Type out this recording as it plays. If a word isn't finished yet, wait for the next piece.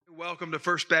Welcome to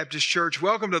First Baptist Church.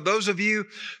 Welcome to those of you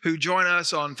who join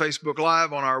us on Facebook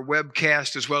Live, on our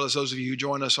webcast, as well as those of you who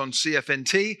join us on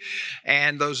CFNT,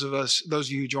 and those of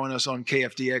you who join us on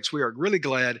KFDX. We are really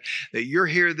glad that you're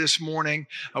here this morning.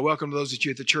 Welcome to those of you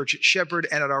at the church at Shepherd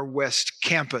and at our West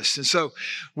Campus. And so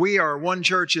we are one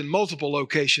church in multiple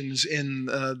locations in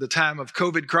the time of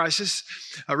COVID crisis.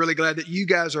 I'm really glad that you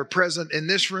guys are present in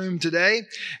this room today.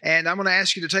 And I'm going to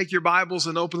ask you to take your Bibles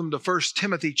and open them to 1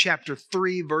 Timothy chapter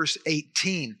 3, verse 8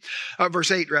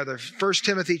 rather. 1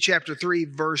 Timothy chapter 3,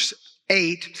 verse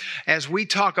 8, as we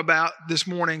talk about this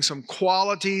morning some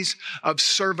qualities of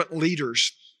servant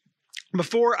leaders.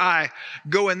 Before I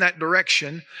go in that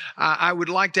direction, I would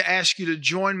like to ask you to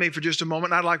join me for just a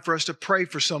moment. I'd like for us to pray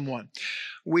for someone.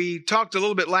 We talked a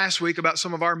little bit last week about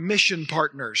some of our mission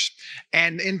partners.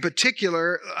 And in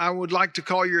particular, I would like to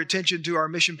call your attention to our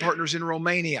mission partners in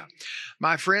Romania.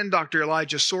 My friend, Dr.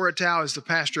 Elijah Sorotau, is the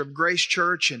pastor of Grace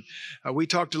Church. And we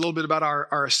talked a little bit about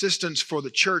our assistance for the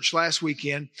church last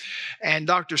weekend. And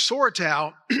Dr.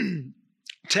 Sorotau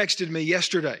texted me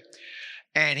yesterday.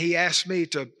 And he asked me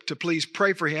to please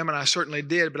pray for him, and I certainly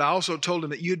did, but I also told him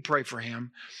that you'd pray for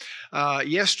him.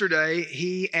 Yesterday,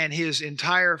 he and his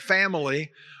entire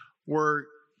family were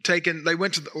taken. They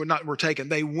went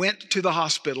to the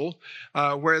hospital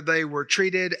where they were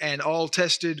treated and all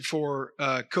tested for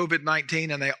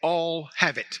COVID-19, and they all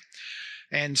have it.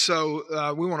 And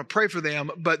so we want to pray for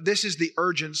them, but this is the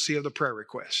urgency of the prayer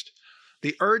request.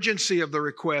 The urgency of the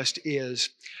request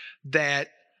is that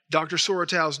Dr.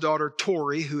 Sorotau's daughter,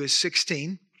 Tori, who is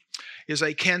 16, is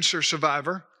a cancer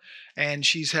survivor, and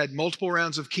she's had multiple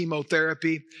rounds of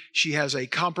chemotherapy. She has a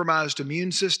compromised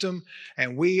immune system,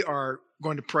 and we are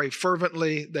going to pray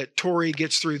fervently that Tori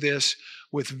gets through this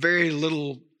with very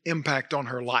little impact on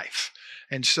her life.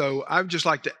 And so I'd just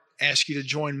like to ask you to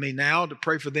join me now to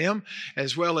pray for them,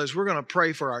 as well as we're going to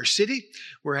pray for our city.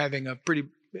 We're having a pretty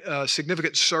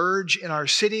significant surge in our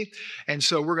city, and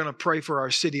so we're going to pray for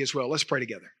our city as well. Let's pray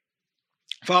together.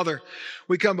 Father,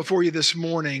 we come before you this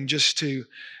morning just to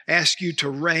ask you to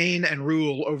reign and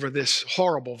rule over this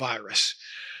horrible virus.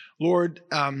 Lord,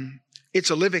 it's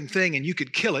a living thing and you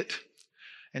could kill it.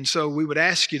 And so we would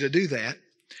ask you to do that.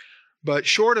 But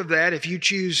short of that, if you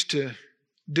choose to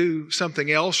do something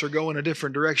else or go in a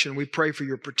different direction, we pray for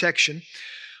your protection.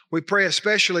 We pray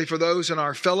especially for those in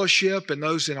our fellowship and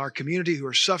those in our community who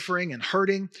are suffering and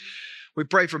hurting. We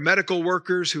pray for medical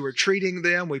workers who are treating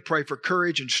them. We pray for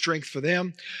courage and strength for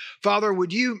them. Father,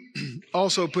 would you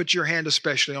also put your hand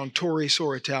especially on Tori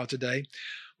Sorotau today?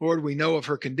 Lord, we know of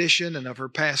her condition and of her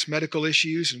past medical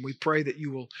issues, and we pray that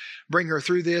you will bring her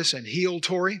through this and heal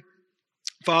Tori.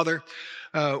 Father,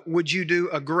 would you do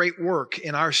a great work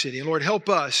in our city? And Lord, help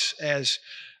us as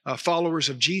followers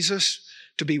of Jesus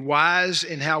to be wise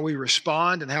in how we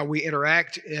respond and how we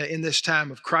interact in this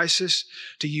time of crisis,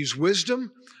 to use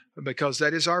wisdom, because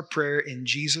that is our prayer in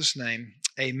Jesus' name.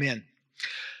 Amen.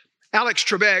 Alex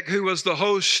Trebek, who was the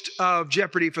host of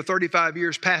Jeopardy for 35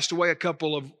 years, passed away a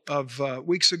couple of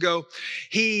weeks ago.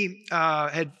 He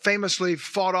had famously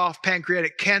fought off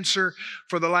pancreatic cancer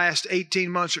for the last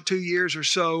 18 months or 2 years or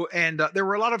so. And there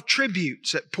were a lot of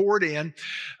tributes that poured in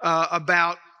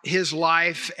about his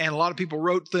life, and a lot of people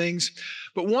wrote things.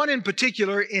 But one in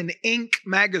particular in Inc.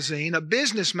 magazine, a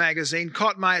business magazine,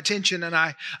 caught my attention, and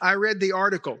I read the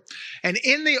article. And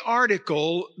in the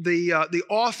article, the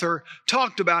author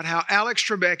talked about how Alex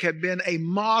Trebek had been a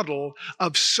model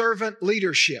of servant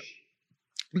leadership.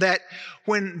 That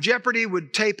when Jeopardy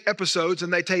would tape episodes,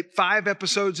 and they tape 5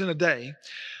 episodes in a day,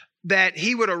 that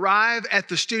he would arrive at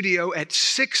the studio at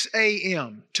 6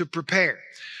 a.m. to prepare.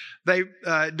 They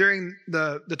during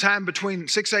the time between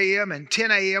 6 a.m. and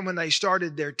 10 a.m. when they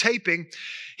started their taping,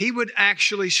 he would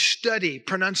actually study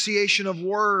pronunciation of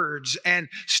words and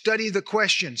study the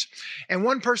questions. And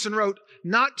one person wrote,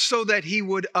 not so that he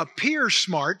would appear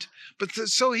smart, but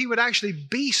so he would actually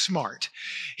be smart.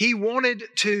 He wanted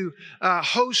to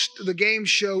host the game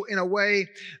show in a way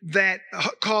that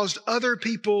caused other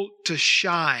people to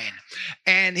shine.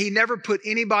 And he never put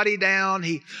anybody down.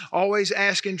 He always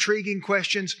asked intriguing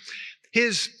questions.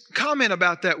 His comment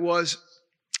about that was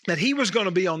that he was going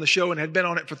to be on the show and had been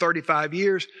on it for 35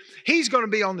 years. He's going to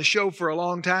be on the show for a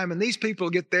long time, and these people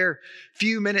get their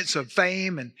few minutes of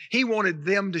fame, and he wanted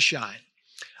them to shine.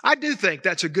 I do think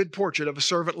that's a good portrait of a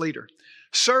servant leader.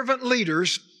 Servant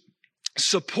leaders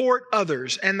support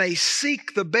others, and they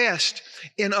seek the best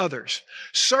in others.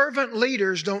 Servant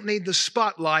leaders don't need the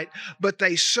spotlight, but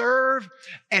they serve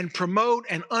and promote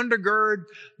and undergird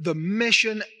the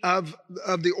mission of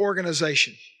the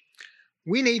organization.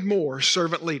 We need more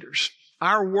servant leaders.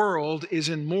 our world is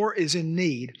in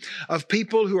need of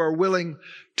people who are willing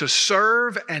to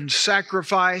serve and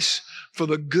sacrifice for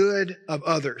the good of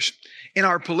others. In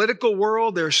our political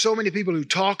world, there are so many people who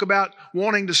talk about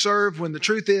wanting to serve when the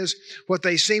truth is what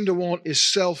they seem to want is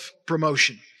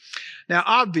self-promotion. Now,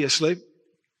 obviously,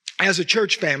 as a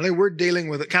church family, we're dealing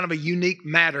with a kind of a unique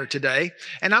matter today,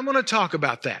 and I'm going to talk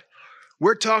about that.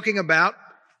 We're talking about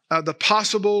the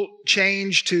possible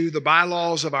change to the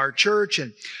bylaws of our church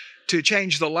and to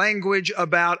change the language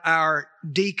about our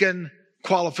deacon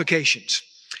qualifications.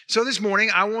 So this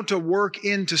morning, I want to work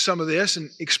into some of this and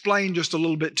explain just a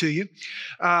little bit to you.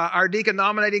 Our deacon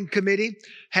nominating committee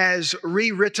has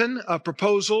rewritten a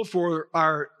proposal for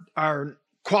our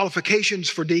qualifications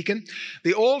for deacon.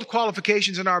 The old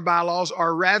qualifications in our bylaws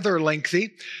are rather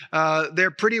lengthy.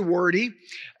 They're pretty wordy.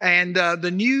 And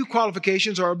the new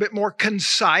qualifications are a bit more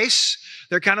concise.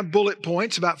 They're kind of bullet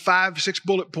points, about 5-6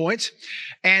 bullet points.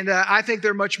 And I think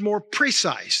they're much more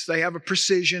precise. They have a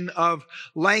precision of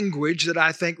language that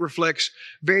I think reflects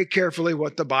very carefully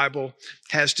what the Bible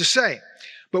has to say.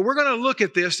 But we're going to look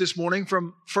at this morning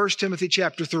from 1 Timothy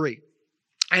chapter 3.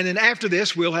 And then after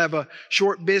this, we'll have a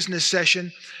short business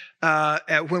session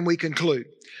when we conclude.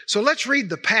 So let's read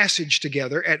the passage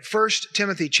together at 1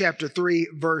 Timothy chapter 3,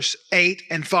 verse 8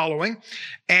 and following.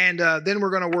 And then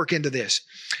we're going to work into this.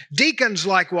 Deacons,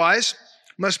 likewise,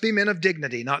 must be men of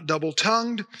dignity, not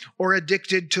double-tongued or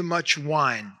addicted to much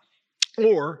wine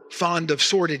or fond of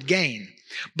sordid gain,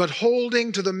 but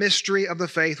holding to the mystery of the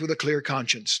faith with a clear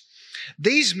conscience.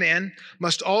 These men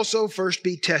must also first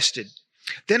be tested.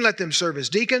 Then let them serve as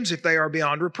deacons if they are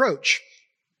beyond reproach.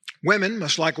 Women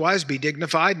must likewise be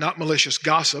dignified, not malicious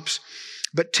gossips,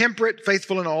 but temperate,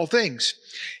 faithful in all things.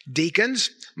 Deacons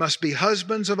must be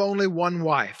husbands of only one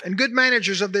wife, and good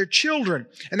managers of their children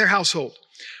and their household.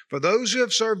 For those who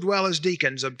have served well as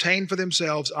deacons obtain for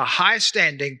themselves a high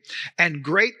standing and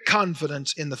great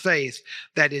confidence in the faith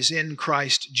that is in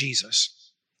Christ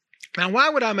Jesus. Now, why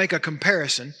would I make a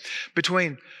comparison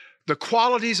between the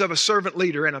qualities of a servant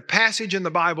leader and a passage in the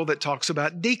Bible that talks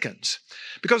about deacons?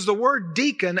 Because the word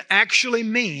deacon actually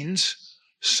means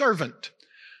servant.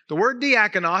 The word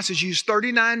diakonos is used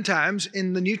 39 times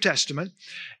in the New Testament,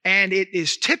 and it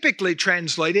is typically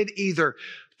translated either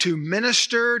to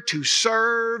minister, to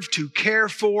serve, to care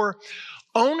for.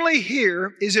 Only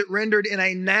here is it rendered in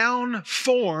a noun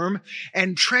form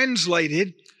and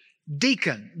translated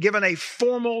deacon, given a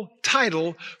formal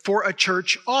title for a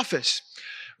church office.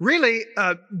 Really,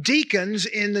 deacons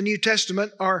in the New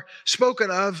Testament are spoken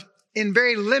of in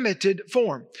very limited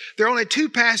form. There are only 2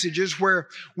 passages where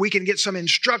we can get some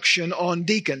instruction on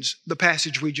deacons. The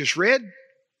passage we just read,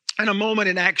 and a moment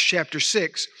in Acts chapter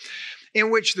 6,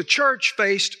 in which the church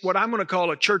faced what I'm going to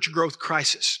call a church growth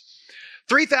crisis.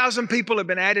 3,000 people have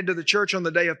been added to the church on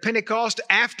the day of Pentecost.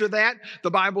 After that,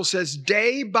 the Bible says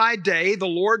day by day, the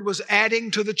Lord was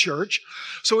adding to the church.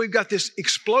 So we've got this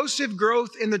explosive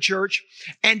growth in the church,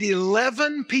 and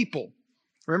 11 people.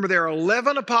 Remember, there are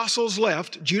 11 apostles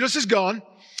left. Judas is gone.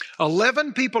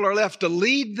 11 people are left to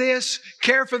lead this,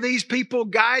 care for these people,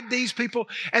 guide these people.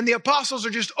 And the apostles are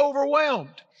just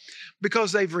overwhelmed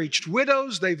because they've reached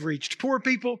widows, they've reached poor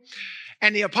people.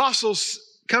 And the apostles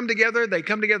come together. They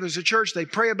come together as a church. They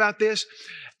pray about this.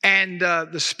 And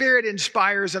the Spirit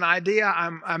inspires an idea,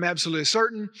 I'm absolutely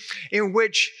certain, in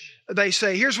which they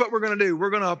say, here's what we're going to do.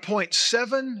 We're going to appoint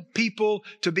 7 people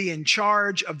to be in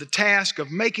charge of the task of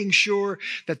making sure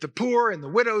that the poor and the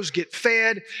widows get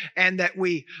fed and that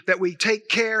we take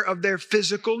care of their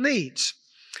physical needs.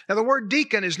 Now, the word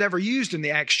deacon is never used in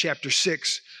the Acts chapter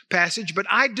 6 passage, but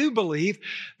I do believe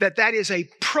that that is a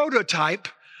prototype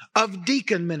of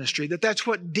deacon ministry, that's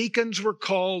what deacons were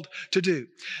called to do.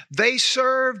 They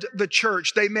served the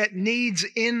church. They met needs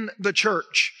in the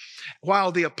church,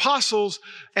 while the apostles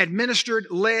administered,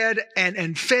 led,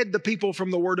 and fed the people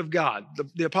from the Word of God.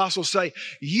 The apostles say,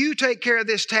 you take care of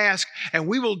this task, and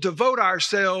we will devote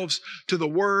ourselves to the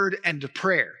Word and to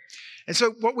prayer. And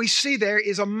so what we see there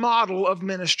is a model of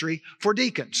ministry for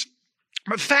deacons.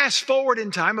 But fast forward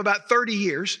in time, about 30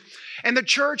 years, and the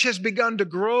church has begun to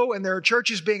grow, and there are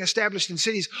churches being established in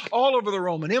cities all over the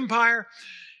Roman Empire.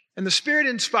 And the Spirit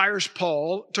inspires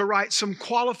Paul to write some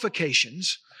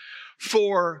qualifications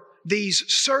for these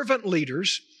servant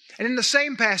leaders. And in the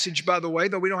same passage, by the way,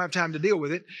 though we don't have time to deal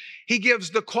with it, he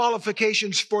gives the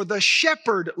qualifications for the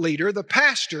shepherd leader, the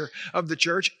pastor of the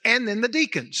church, and then the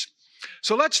deacons.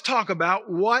 So let's talk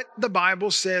about what the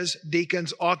Bible says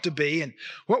deacons ought to be and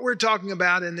what we're talking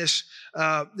about in this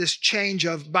change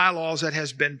of bylaws that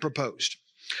has been proposed.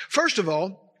 First of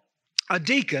all, a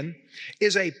deacon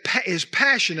is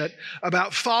passionate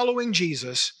about following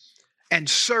Jesus and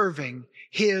serving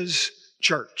his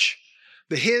church.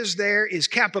 The his there is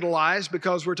capitalized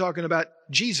because we're talking about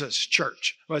Jesus'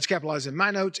 church. Well, it's capitalized in my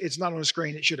notes. It's not on the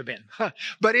screen. It should have been.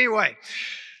 But anyway,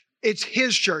 it's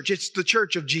his church. It's the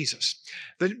church of Jesus.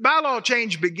 The bylaw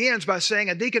change begins by saying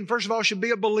a deacon, first of all, should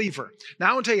be a believer.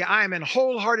 Now, I want to tell you, I am in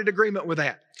wholehearted agreement with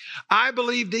that. I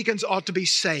believe deacons ought to be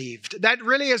saved. That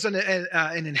really is an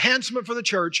enhancement for the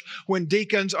church when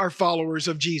deacons are followers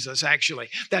of Jesus, actually.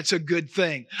 That's a good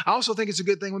thing. I also think it's a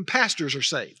good thing when pastors are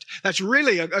saved. That's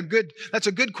really that's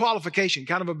a good qualification,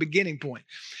 kind of a beginning point.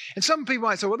 And some people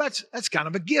might say, well, that's kind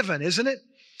of a given, isn't it?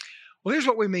 Well, here's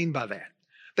what we mean by that.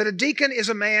 That a deacon is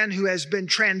a man who has been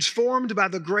transformed by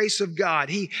the grace of God.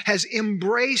 He has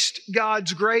embraced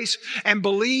God's grace and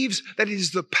believes that it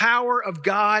is the power of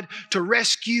God to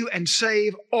rescue and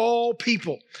save all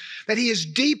people. That he is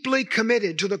deeply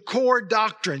committed to the core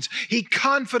doctrines. He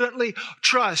confidently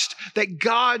trusts that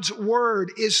God's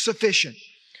word is sufficient.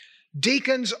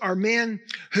 Deacons are men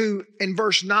who, in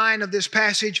verse 9 of this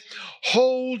passage,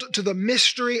 hold to the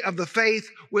mystery of the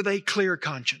faith with a clear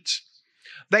conscience.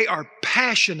 They are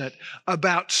passionate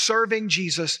about serving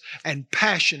Jesus and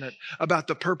passionate about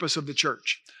the purpose of the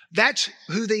church. That's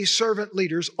who these servant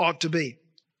leaders ought to be.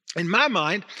 In my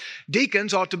mind,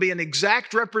 deacons ought to be an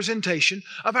exact representation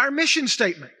of our mission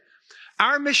statement.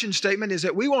 Our mission statement is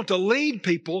that we want to lead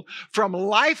people from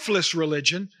lifeless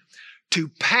religion to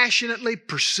passionately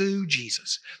pursue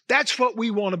Jesus. That's what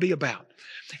we want to be about.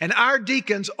 And our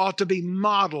deacons ought to be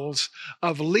models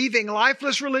of leaving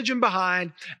lifeless religion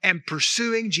behind and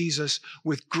pursuing Jesus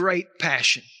with great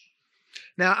passion.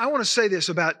 Now, I want to say this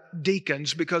about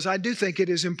deacons because I do think it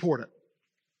is important.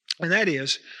 And that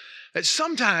is that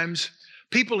sometimes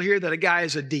people hear that a guy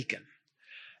is a deacon.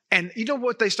 And you know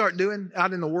what they start doing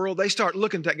out in the world? They start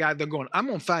looking at that guy, they're going, I'm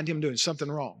going to find him doing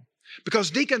something wrong.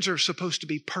 Because deacons are supposed to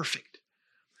be perfect.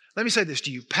 Let me say this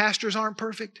to you. Pastors aren't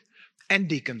perfect and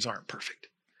deacons aren't perfect.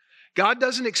 God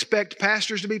doesn't expect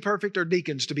pastors to be perfect or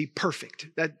deacons to be perfect.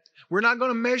 We're not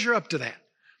going to measure up to that.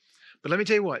 But let me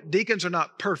tell you what, deacons are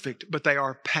not perfect, but they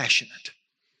are passionate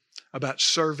about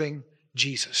serving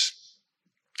Jesus.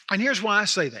 And here's why I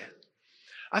say that.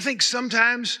 I think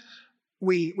sometimes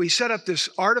we set up this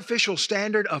artificial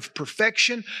standard of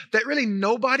perfection that really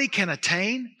nobody can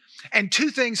attain, and two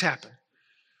things happen.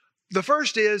 The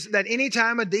first is that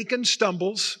anytime a deacon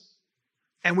stumbles,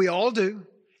 and we all do,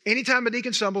 anytime a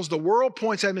deacon stumbles, the world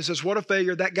points at him and says, what a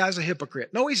failure, that guy's a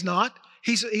hypocrite. No, he's not.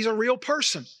 He's a real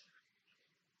person.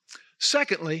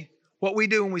 Secondly, what we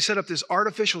do when we set up this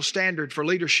artificial standard for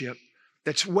leadership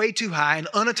that's way too high and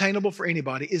unattainable for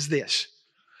anybody is this.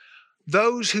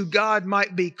 Those who God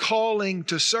might be calling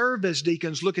to serve as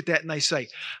deacons look at that and they say,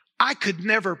 I could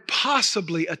never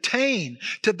possibly attain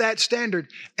to that standard,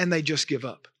 and they just give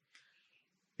up.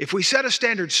 If we set a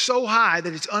standard so high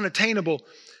that it's unattainable,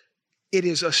 it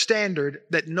is a standard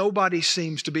that nobody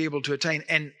seems to be able to attain,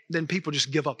 and then people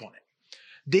just give up on it.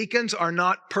 Deacons are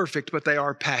not perfect, but they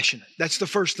are passionate. That's the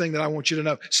first thing that I want you to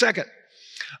know. Second,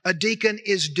 a deacon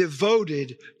is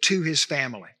devoted to his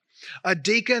family. A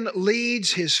deacon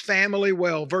leads his family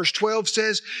well. Verse 12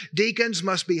 says, deacons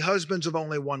must be husbands of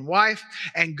only one wife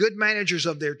and good managers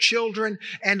of their children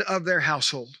and of their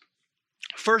household.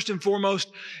 First and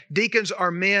foremost, deacons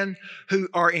are men who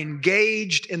are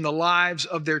engaged in the lives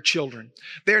of their children.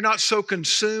 They're not so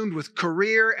consumed with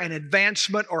career and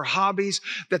advancement or hobbies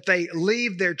that they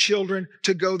leave their children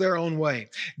to go their own way.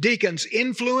 Deacons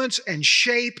influence and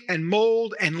shape and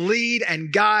mold and lead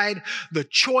and guide the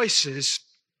choices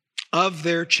of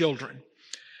their children.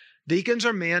 Deacons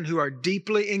are men who are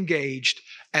deeply engaged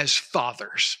as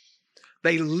fathers.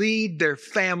 They lead their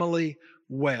family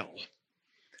well.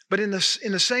 But in the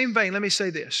same vein, let me say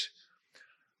this.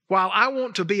 While I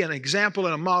want to be an example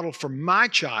and a model for my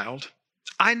child,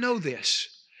 I know this.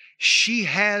 She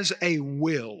has a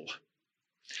will.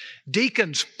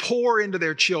 Deacons pour into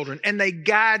their children and they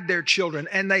guide their children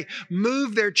and they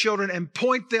move their children and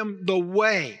point them the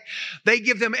way. They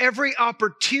give them every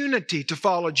opportunity to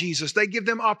follow Jesus. They give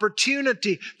them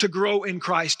opportunity to grow in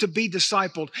Christ, to be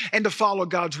discipled, and to follow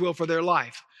God's will for their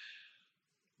life.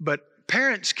 But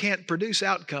parents can't produce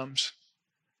outcomes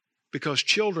because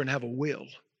children have a will.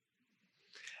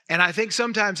 And I think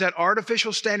sometimes that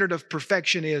artificial standard of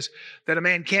perfection is that a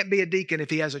man can't be a deacon if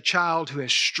he has a child who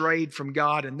has strayed from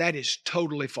God, and that is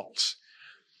totally false.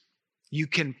 You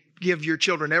can give your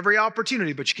children every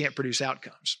opportunity, but you can't produce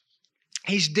outcomes.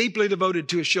 He's deeply devoted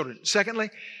to his children. Secondly,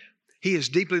 he is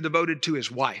deeply devoted to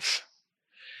his wife.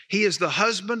 He is the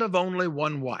husband of only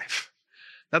one wife.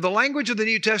 Now, the language of the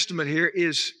New Testament here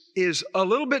is a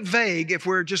little bit vague if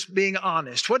we're just being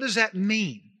honest. What does that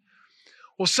mean?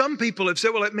 Well, some people have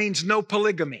said, well, it means no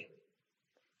polygamy.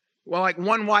 Well, like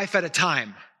one wife at a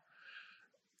time.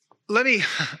 Let me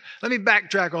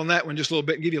backtrack on that one just a little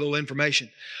bit and give you a little information.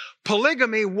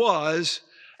 Polygamy was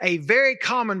a very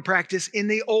common practice in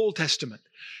the Old Testament.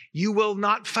 You will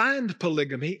not find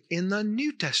polygamy in the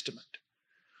New Testament.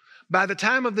 By the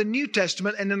time of the New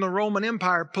Testament and in the Roman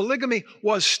Empire, polygamy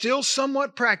was still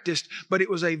somewhat practiced, but it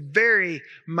was a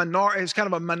it's kind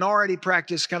of a minority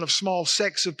practice, kind of small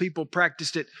sects of people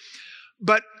practiced it.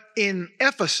 But in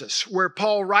Ephesus, where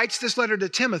Paul writes this letter to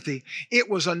Timothy, it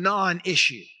was a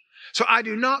non-issue. So I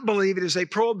do not believe it is a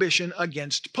prohibition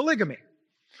against polygamy.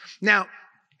 Now,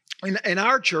 in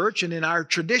our church and in our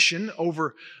tradition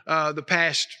over the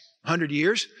past 100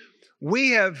 years,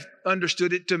 we have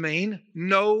understood it to mean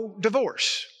no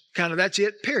divorce. Kind of that's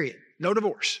it, period. No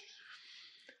divorce.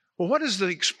 Well, what does the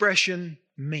expression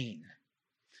mean?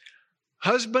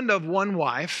 Husband of one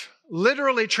wife,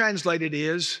 literally translated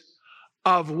is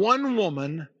of one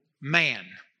woman, man.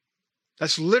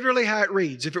 That's literally how it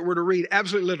reads, if it were to read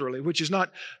absolutely literally, which is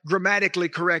not grammatically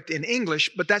correct in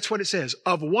English, but that's what it says.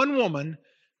 Of one woman,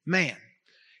 man.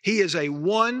 He is a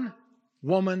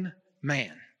one-woman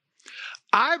man.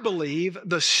 I believe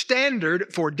the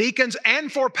standard for deacons and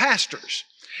for pastors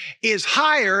is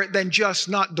higher than just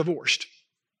not divorced.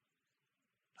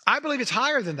 I believe it's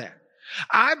higher than that.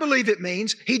 I believe it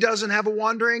means he doesn't have a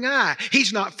wandering eye.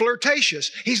 He's not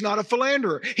flirtatious. He's not a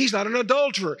philanderer. He's not an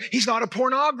adulterer. He's not a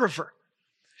pornographer.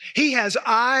 He has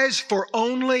eyes for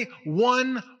only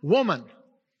one woman.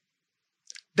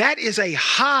 That is a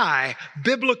high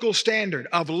biblical standard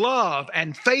of love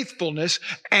and faithfulness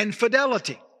and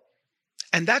fidelity.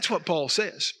 And that's what Paul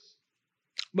says.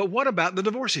 But what about the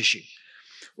divorce issue?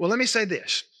 Well, let me say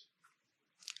this.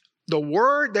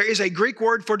 There is a Greek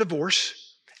word for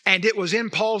divorce, and it was in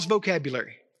Paul's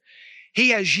vocabulary. He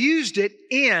has used it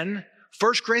in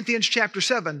 1 Corinthians chapter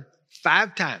 7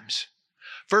 5 times.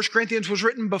 1 Corinthians was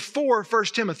written before 1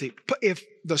 Timothy. If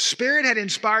the Spirit had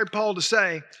inspired Paul to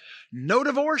say, no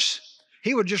divorce,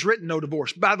 he would have just written no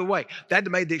divorce. By the way, that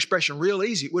made the expression real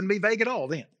easy. It wouldn't be vague at all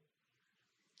then.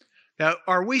 Now,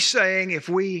 are we saying, if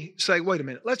we say, wait a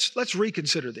minute, let's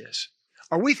reconsider this.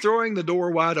 Are we throwing the door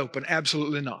wide open?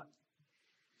 Absolutely not.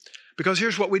 Because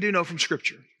here's what we do know from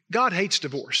Scripture. God hates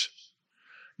divorce.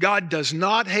 God does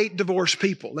not hate divorced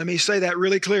people. Let me say that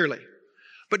really clearly.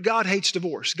 But God hates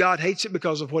divorce. God hates it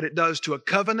because of what it does to a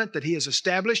covenant that He has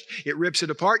established. It rips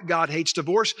it apart. God hates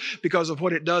divorce because of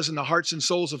what it does in the hearts and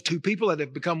souls of two people that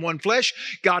have become one flesh.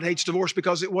 God hates divorce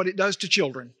because of what it does to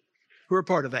children who are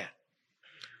part of that.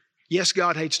 Yes,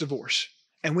 God hates divorce,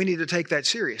 and we need to take that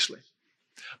seriously.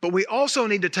 But we also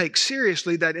need to take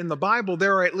seriously that in the Bible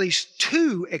there are at least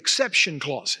 2 exception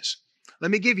clauses.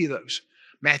 Let me give you those.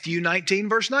 Matthew 19,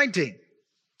 verse 19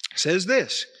 says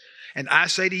this, and I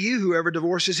say to you, whoever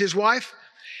divorces his wife,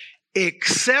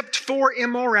 except for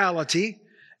immorality,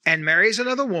 and marries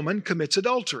another woman, commits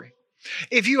adultery.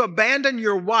 If you abandon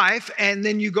your wife and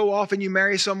then you go off and you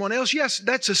marry someone else, yes,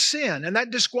 that's a sin, and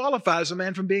that disqualifies a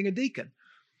man from being a deacon.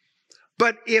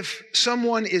 But if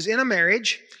someone is in a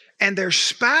marriage and their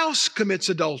spouse commits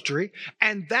adultery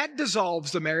and that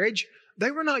dissolves the marriage,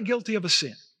 they were not guilty of a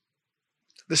sin.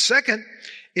 The second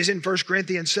is in 1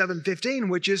 Corinthians 7:15,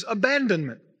 which is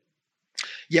abandonment.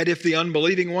 Yet if the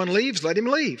unbelieving one leaves, let him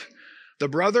leave. The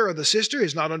brother or the sister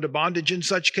is not under bondage in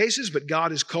such cases, but God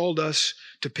has called us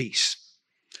to peace.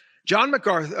 John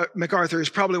MacArthur is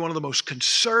probably one of the most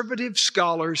conservative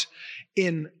scholars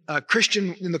in the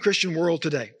Christian world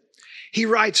today. He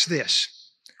writes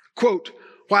this, quote,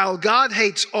 while God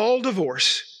hates all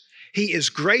divorce, He is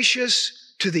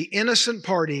gracious to the innocent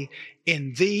party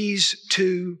in these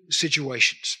 2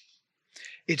 situations.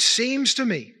 It seems to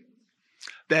me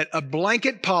that a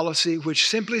blanket policy which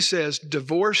simply says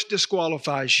divorce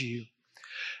disqualifies you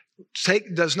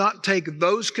does not take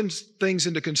those things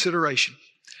into consideration.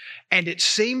 And it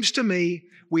seems to me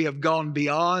we have gone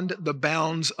beyond the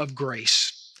bounds of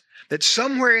grace. That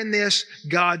somewhere in this,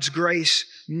 God's grace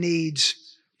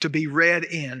needs to be read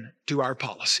in to our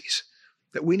policies.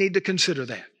 That we need to consider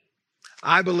that.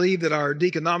 I believe that our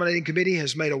deacon nominating committee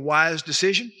has made a wise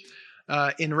decision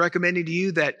in recommending to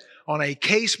you that on a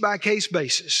case-by-case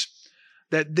basis,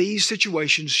 that these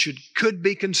situations could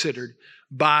be considered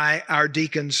by our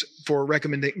deacons for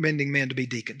recommending men to be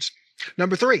deacons.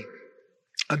 Number 3,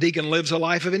 a deacon lives a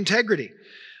life of integrity.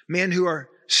 Men who are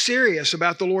serious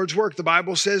about the Lord's work. The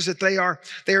Bible says that they are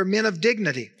men of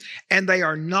dignity, and they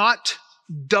are not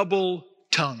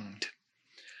double-tongued.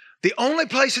 The only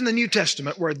place in the New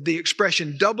Testament where the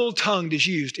expression double-tongued is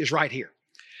used is right here.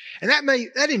 And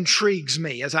that intrigues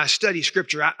me as I study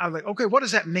Scripture. I'm like, okay, what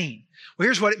does that mean? Well,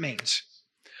 here's what it means.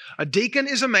 A deacon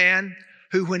is a man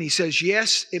who, when he says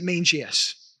yes, it means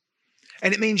yes.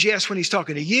 And it means yes when he's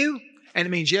talking to you, and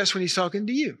it means yes when he's talking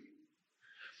to you.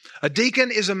 A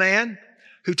deacon is a man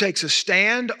who takes a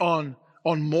stand on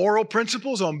moral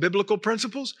principles, on biblical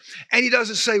principles, and he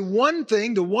doesn't say one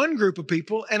thing to one group of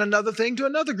people and another thing to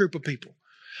another group of people.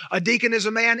 A deacon is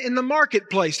a man in the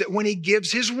marketplace that when he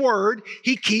gives his word,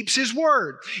 he keeps his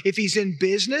word. If he's in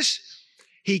business,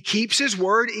 he keeps his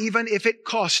word even if it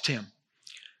costs him.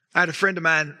 I had a friend of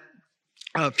mine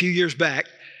a few years back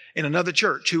in another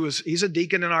church he's a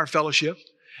deacon in our fellowship,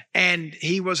 and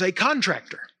he was a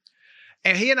contractor.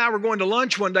 And he and I were going to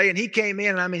lunch one day, and he came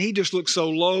in, and he just looked so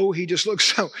low. He just looked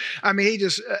so,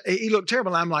 he looked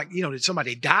terrible. And I'm like, did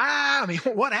somebody die?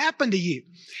 What happened to you?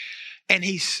 And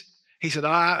he said,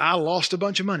 I lost a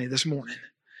bunch of money this morning.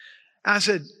 I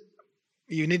said,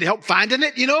 you need help finding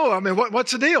it?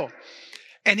 What's the deal?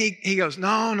 And he goes,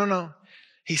 no.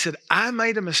 He said, I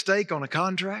made a mistake on a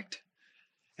contract,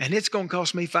 and it's going to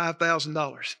cost me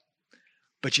 $5,000.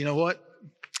 But you know what?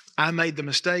 I made the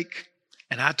mistake.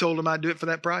 And I told him I'd do it for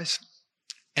that price.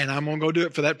 And I'm going to go do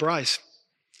it for that price.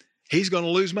 He's going to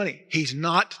lose money. He's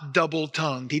not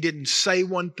double-tongued. He didn't say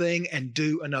one thing and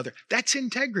do another. That's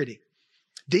integrity.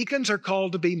 Deacons are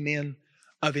called to be men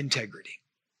of integrity.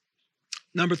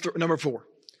 Number 4.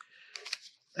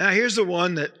 Now, here's the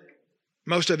one that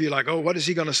most of you are like, oh, what is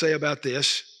he going to say about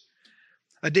this?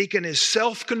 A deacon is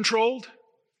self-controlled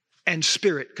and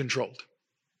spirit-controlled.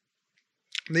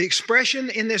 The expression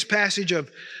in this passage of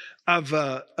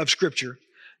Scripture,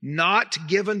 not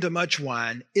given to much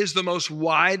wine, is the most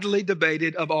widely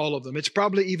debated of all of them. It's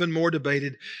probably even more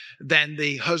debated than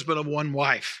the husband of one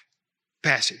wife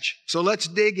passage. So let's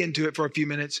dig into it for a few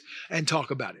minutes and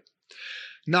talk about it.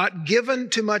 Not given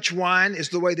to much wine is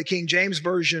the way the King James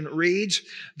Version reads.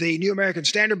 The New American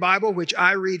Standard Bible, which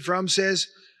I read from, says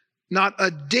not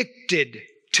addicted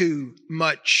to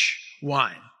much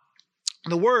wine.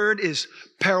 The word is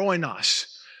paroinos.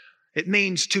 It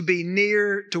means to be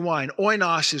near to wine.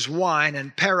 Oinos is wine,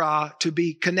 and para, to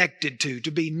be connected to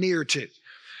be near to.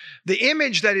 The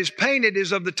image that is painted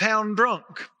is of the town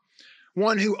drunk,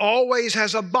 one who always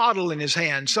has a bottle in his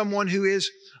hand, someone who is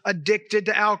addicted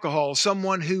to alcohol,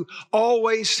 someone who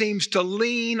always seems to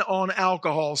lean on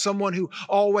alcohol, someone who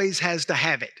always has to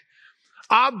have it.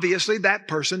 Obviously, that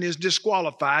person is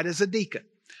disqualified as a deacon.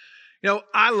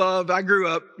 I grew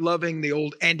up loving the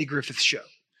old Andy Griffith Show.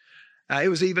 It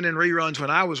was even in reruns when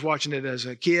I was watching it as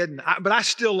a kid, but I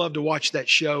still love to watch that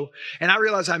show. And I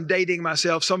realize I'm dating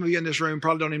myself. Some of you in this room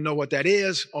probably don't even know what that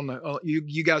is,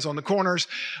 you guys on the corners.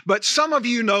 But some of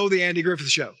you know the Andy Griffith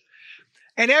Show.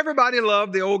 And everybody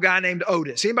loved the old guy named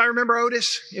Otis. Anybody remember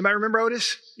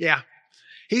Otis? Yeah.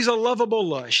 He's a lovable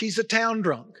lush. He's a town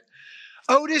drunk.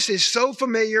 Otis is so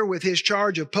familiar with his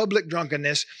charge of public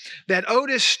drunkenness that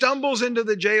Otis stumbles into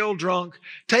the jail drunk,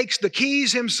 takes the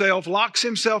keys himself, locks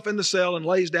himself in the cell, and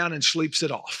lays down and sleeps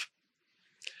it off.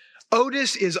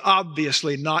 Otis is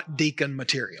obviously not deacon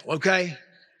material, okay?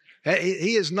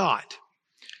 He is not.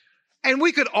 And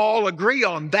we could all agree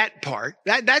on that part.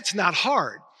 That's not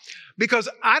hard, because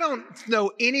I don't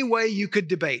know any way you could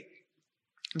debate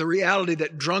the reality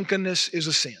that drunkenness is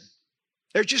a sin.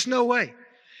 There's just no way.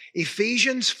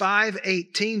 Ephesians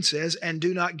 5:18 says, and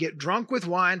do not get drunk with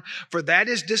wine, for that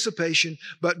is dissipation,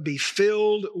 but be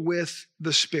filled with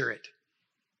the Spirit.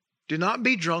 Do not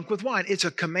be drunk with wine. It's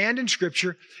a command in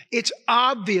Scripture. It's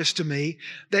obvious to me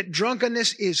that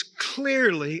drunkenness is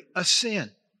clearly a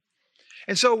sin.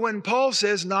 And so when Paul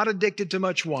says not addicted to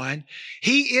much wine,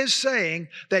 he is saying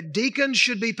that deacons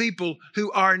should be people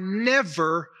who are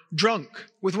never drunk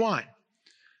with wine.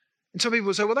 And some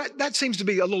people say, well, that seems to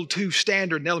be a little too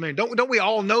standard and elementary. Don't we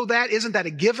all know that? Isn't that a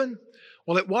given?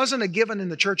 Well, it wasn't a given in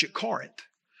the church at Corinth.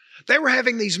 They were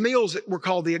having these meals that were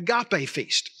called the agape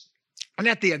feast. And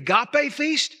at the agape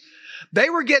feast, they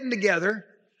were getting together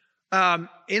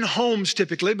in homes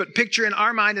typically, but picture in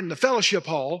our mind in the fellowship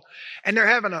hall, and they're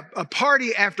having a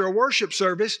party after a worship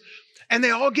service, and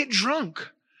they all get drunk.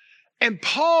 And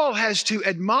Paul has to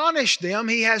admonish them.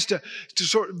 He has to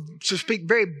speak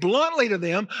very bluntly to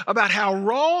them about how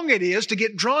wrong it is to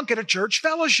get drunk at a church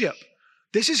fellowship.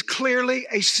 This is clearly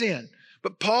a sin,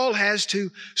 but Paul has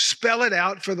to spell it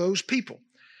out for those people.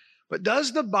 But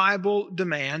does the Bible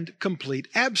demand complete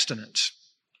abstinence,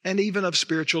 and even of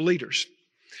spiritual leaders?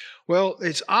 Well,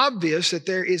 it's obvious that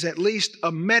there is at least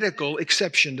a medical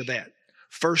exception to that.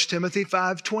 1 Timothy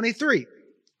 5:23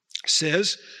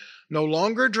 says, no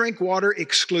longer drink water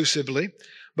exclusively,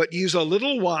 but use a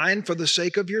little wine for the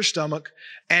sake of your stomach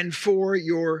and for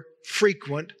your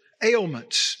frequent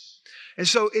ailments. And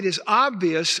so it is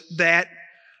obvious that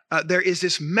there is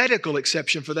this medical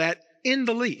exception for that in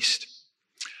the least.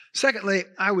 Secondly,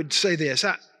 I would say this.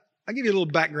 I'll give you a little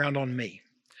background on me.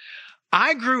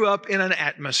 I grew up in an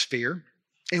atmosphere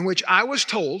in which I was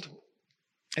told,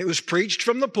 it was preached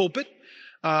from the pulpit,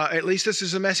 at least this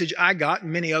is a message I got,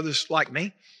 and many others like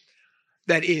me,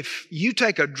 that if you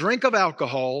take a drink of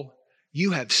alcohol,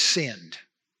 you have sinned.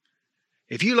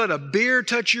 If you let a beer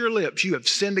touch your lips, you have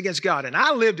sinned against God. And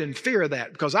I lived in fear of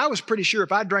that because I was pretty sure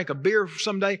if I drank a beer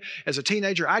someday as a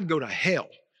teenager, I'd go to hell.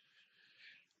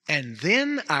 And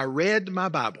then I read my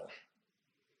Bible.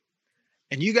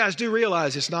 And you guys do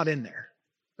realize it's not in there,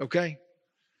 okay?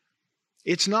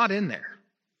 It's not in there.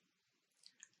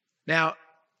 Now,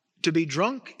 to be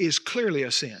drunk is clearly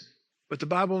a sin, but the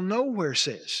Bible nowhere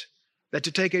says that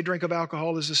to take a drink of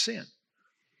alcohol is a sin.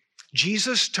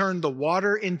 Jesus turned the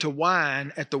water into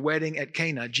wine at the wedding at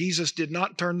Cana. Jesus did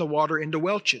not turn the water into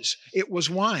Welch's. It was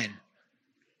wine.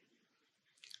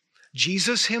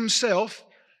 Jesus himself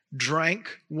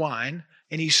drank wine,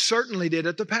 and he certainly did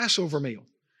at the Passover meal.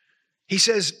 He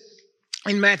says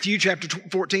in Matthew chapter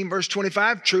 14, verse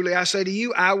 25, "Truly I say to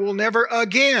you, I will never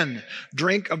again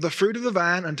drink of the fruit of the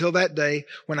vine until that day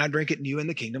when I drink it new in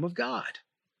the kingdom of God."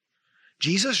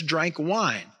 Jesus drank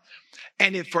wine.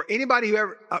 And if for anybody who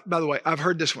ever, by the way, I've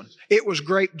heard this one, it was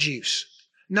grape juice.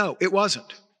 No, it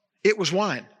wasn't. It was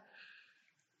wine.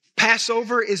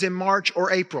 Passover is in March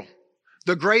or April.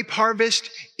 The grape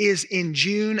harvest is in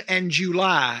June and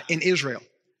July in Israel.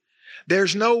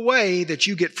 There's no way that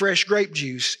you get fresh grape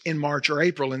juice in March or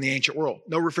April in the ancient world.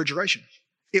 No refrigeration.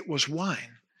 It was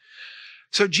wine.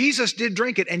 So Jesus did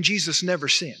drink it, and Jesus never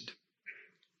sinned.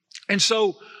 And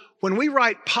so when we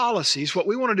write policies, what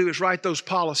we want to do is write those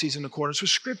policies in accordance with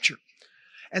Scripture.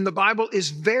 And the Bible is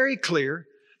very clear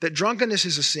that drunkenness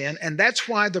is a sin, and that's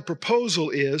why the proposal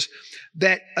is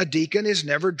that a deacon is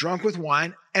never drunk with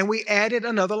wine. And we added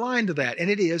another line to that, and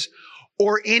it is,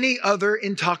 or any other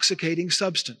intoxicating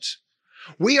substance.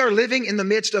 We are living in the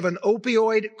midst of an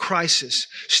opioid crisis.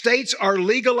 States are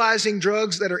legalizing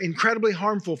drugs that are incredibly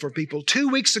harmful for people. 2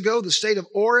 weeks ago, the state of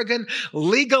Oregon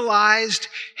legalized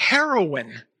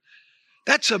heroin.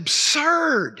 That's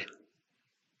absurd.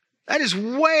 That is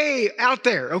way out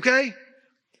there, okay?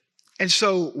 And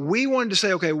so we wanted to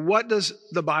say, okay, what does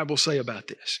the Bible say about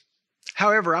this?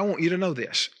 However, I want you to know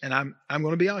this, and I'm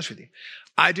going to be honest with you.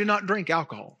 I do not drink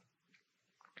alcohol.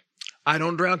 I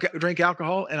don't drink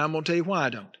alcohol, and I'm going to tell you why I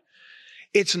don't.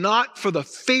 It's not for the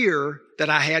fear that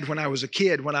I had when I was a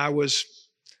kid, when I was,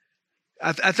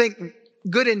 I think,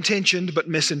 good intentioned but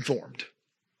misinformed.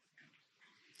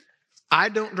 I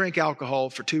don't drink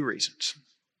alcohol for 2 reasons.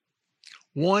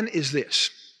 One is this.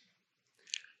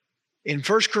 In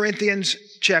 1 Corinthians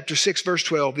chapter 6, verse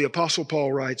 12, the Apostle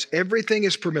Paul writes, "Everything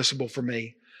is permissible for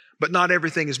me, but not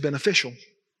everything is beneficial.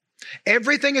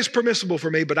 Everything is permissible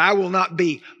for me, but I will not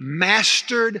be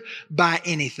mastered by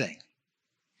anything."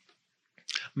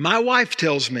 My wife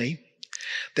tells me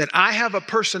that I have a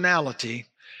personality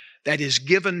that is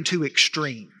given to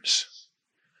extremes.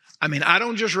 I mean, I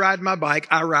don't just ride my bike,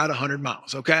 I ride 100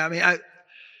 miles, okay? I mean,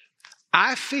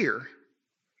 I fear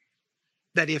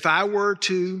that if I were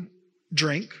to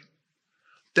drink,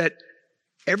 that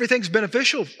everything's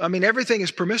beneficial. I mean, everything is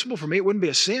permissible for me. It wouldn't be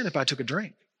a sin if I took a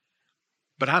drink.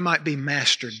 But I might be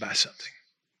mastered by something.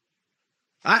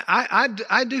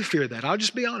 I do fear that. I'll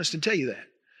just be honest and tell you that.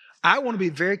 I want to be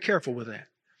very careful with that.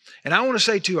 And I want to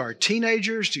say to our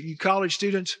teenagers, to you college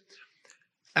students,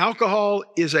 alcohol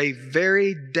is a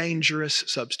very dangerous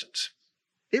substance.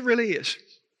 It really is.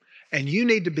 And you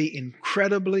need to be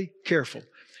incredibly careful.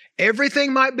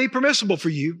 Everything might be permissible for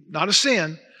you, not a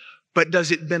sin, but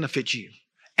does it benefit you?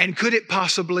 And could it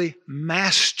possibly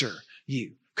master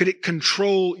you? Could it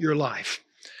control your life?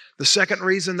 The second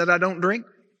reason that I don't drink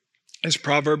is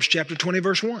Proverbs chapter 20,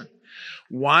 verse 1.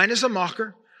 Wine is a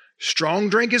mocker, strong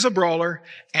drink is a brawler,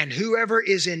 and whoever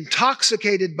is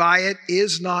intoxicated by it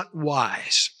is not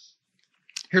wise.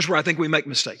 Here's where I think we make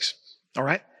mistakes, all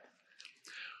right?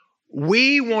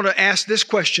 We want to ask this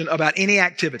question about any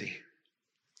activity.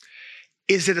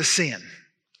 Is it a sin?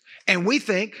 And we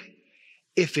think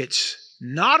if it's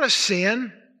not a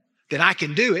sin, then I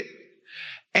can do it.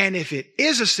 And if it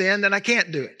is a sin, then I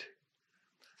can't do it.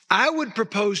 I would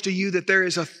propose to you that there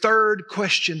is a third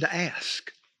question to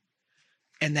ask.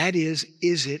 And that is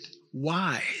it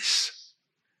wise?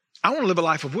 I want to live a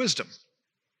life of wisdom.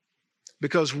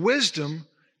 Because wisdom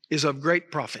is of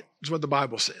great profit, is what the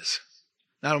Bible says.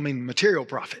 I don't mean material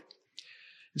profit.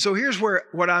 And so here's where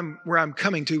I'm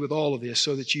coming to with all of this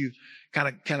so that you kind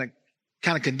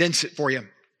of condense it for you.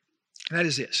 And that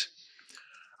is this.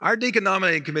 Our deacon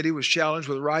nominating committee was challenged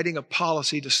with writing a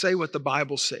policy to say what the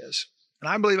Bible says. And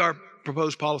I believe our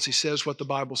proposed policy says what the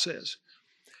Bible says.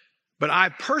 But I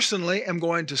personally am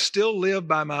going to still live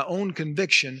by my own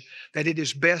conviction that it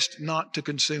is best not to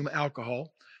consume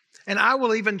alcohol. And I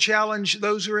will even challenge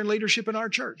those who are in leadership in our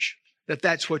church that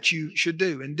that's what you should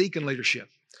do in deacon leadership.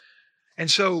 And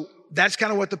so that's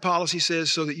kind of what the policy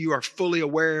says, so that you are fully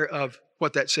aware of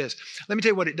what that says. Let me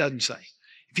tell you what it doesn't say.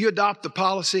 If you adopt the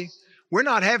policy, we're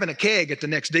not having a keg at the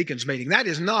next deacons meeting. That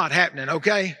is not happening,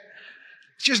 okay?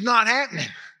 It's just not happening.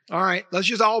 All right, let's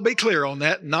just all be clear on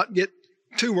that and not get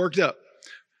too worked up.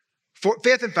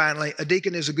 Fifth and finally, a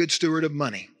deacon is a good steward of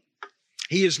money.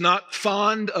 He is not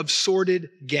fond of sordid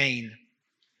gain.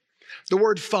 The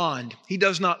word fond, he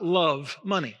does not love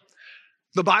money.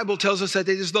 The Bible tells us that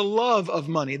it is the love of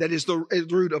money that is the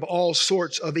root of all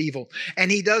sorts of evil. And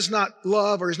he does not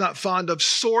love or is not fond of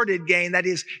sordid gain, that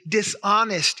is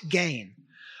dishonest gain.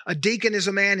 A deacon is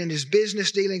a man in his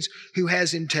business dealings who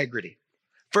has integrity.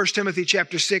 1 Timothy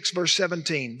chapter 6, verse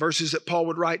 17, verses that Paul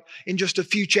would write in just a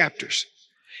few chapters.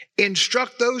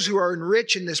 Instruct those who are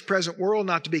rich in this present world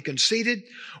not to be conceited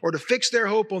or to fix their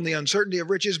hope on the uncertainty of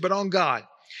riches, but on God,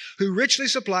 who richly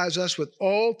supplies us with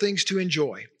all things to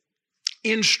enjoy.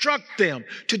 Instruct them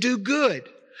to do good,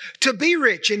 to be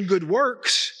rich in good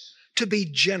works, to be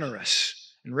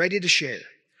generous and ready to share,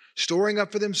 storing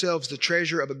up for themselves the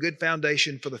treasure of a good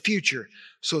foundation for the future,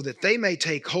 so that they may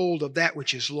take hold of that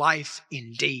which is life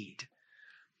indeed.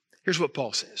 Here's what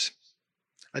Paul says.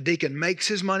 A deacon makes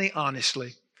his money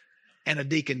honestly, and a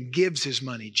deacon gives his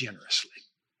money generously.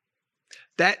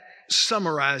 That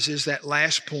summarizes that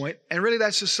last point, and really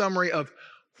that's a summary of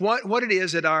what it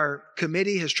is that our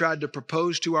committee has tried to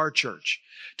propose to our church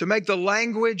to make the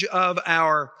language of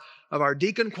our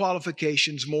deacon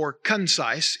qualifications more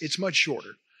concise. It's much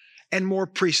shorter, and more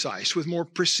precise, with more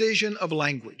precision of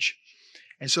language.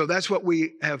 And so that's what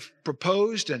we have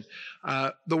proposed. And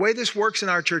the way this works in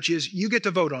our church is you get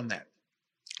to vote on that.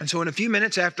 And so in a few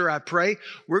minutes after I pray,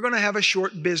 we're going to have a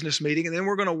short business meeting, and then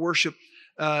we're going to worship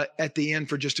at the end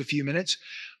for just a few minutes.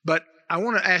 But I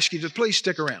want to ask you to please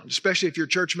stick around, especially if you're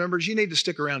church members. You need to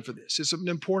stick around for this. It's an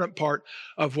important part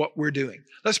of what we're doing.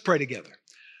 Let's pray together.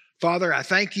 Father, I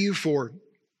thank you for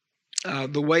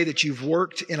the way that you've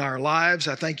worked in our lives.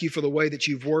 I thank you for the way that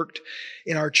you've worked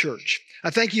in our church. I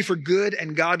thank you for good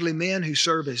and godly men who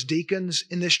serve as deacons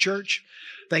in this church.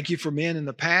 Thank you for men in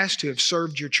the past who have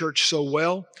served your church so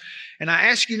well. And I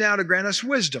ask you now to grant us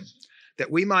wisdom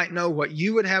that we might know what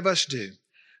you would have us do,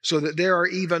 so that there are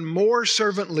even more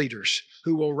servant leaders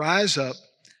who will rise up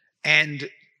and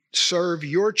serve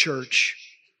your church,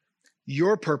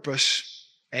 your purpose,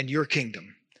 and your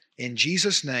kingdom. In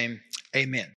Jesus' name, amen.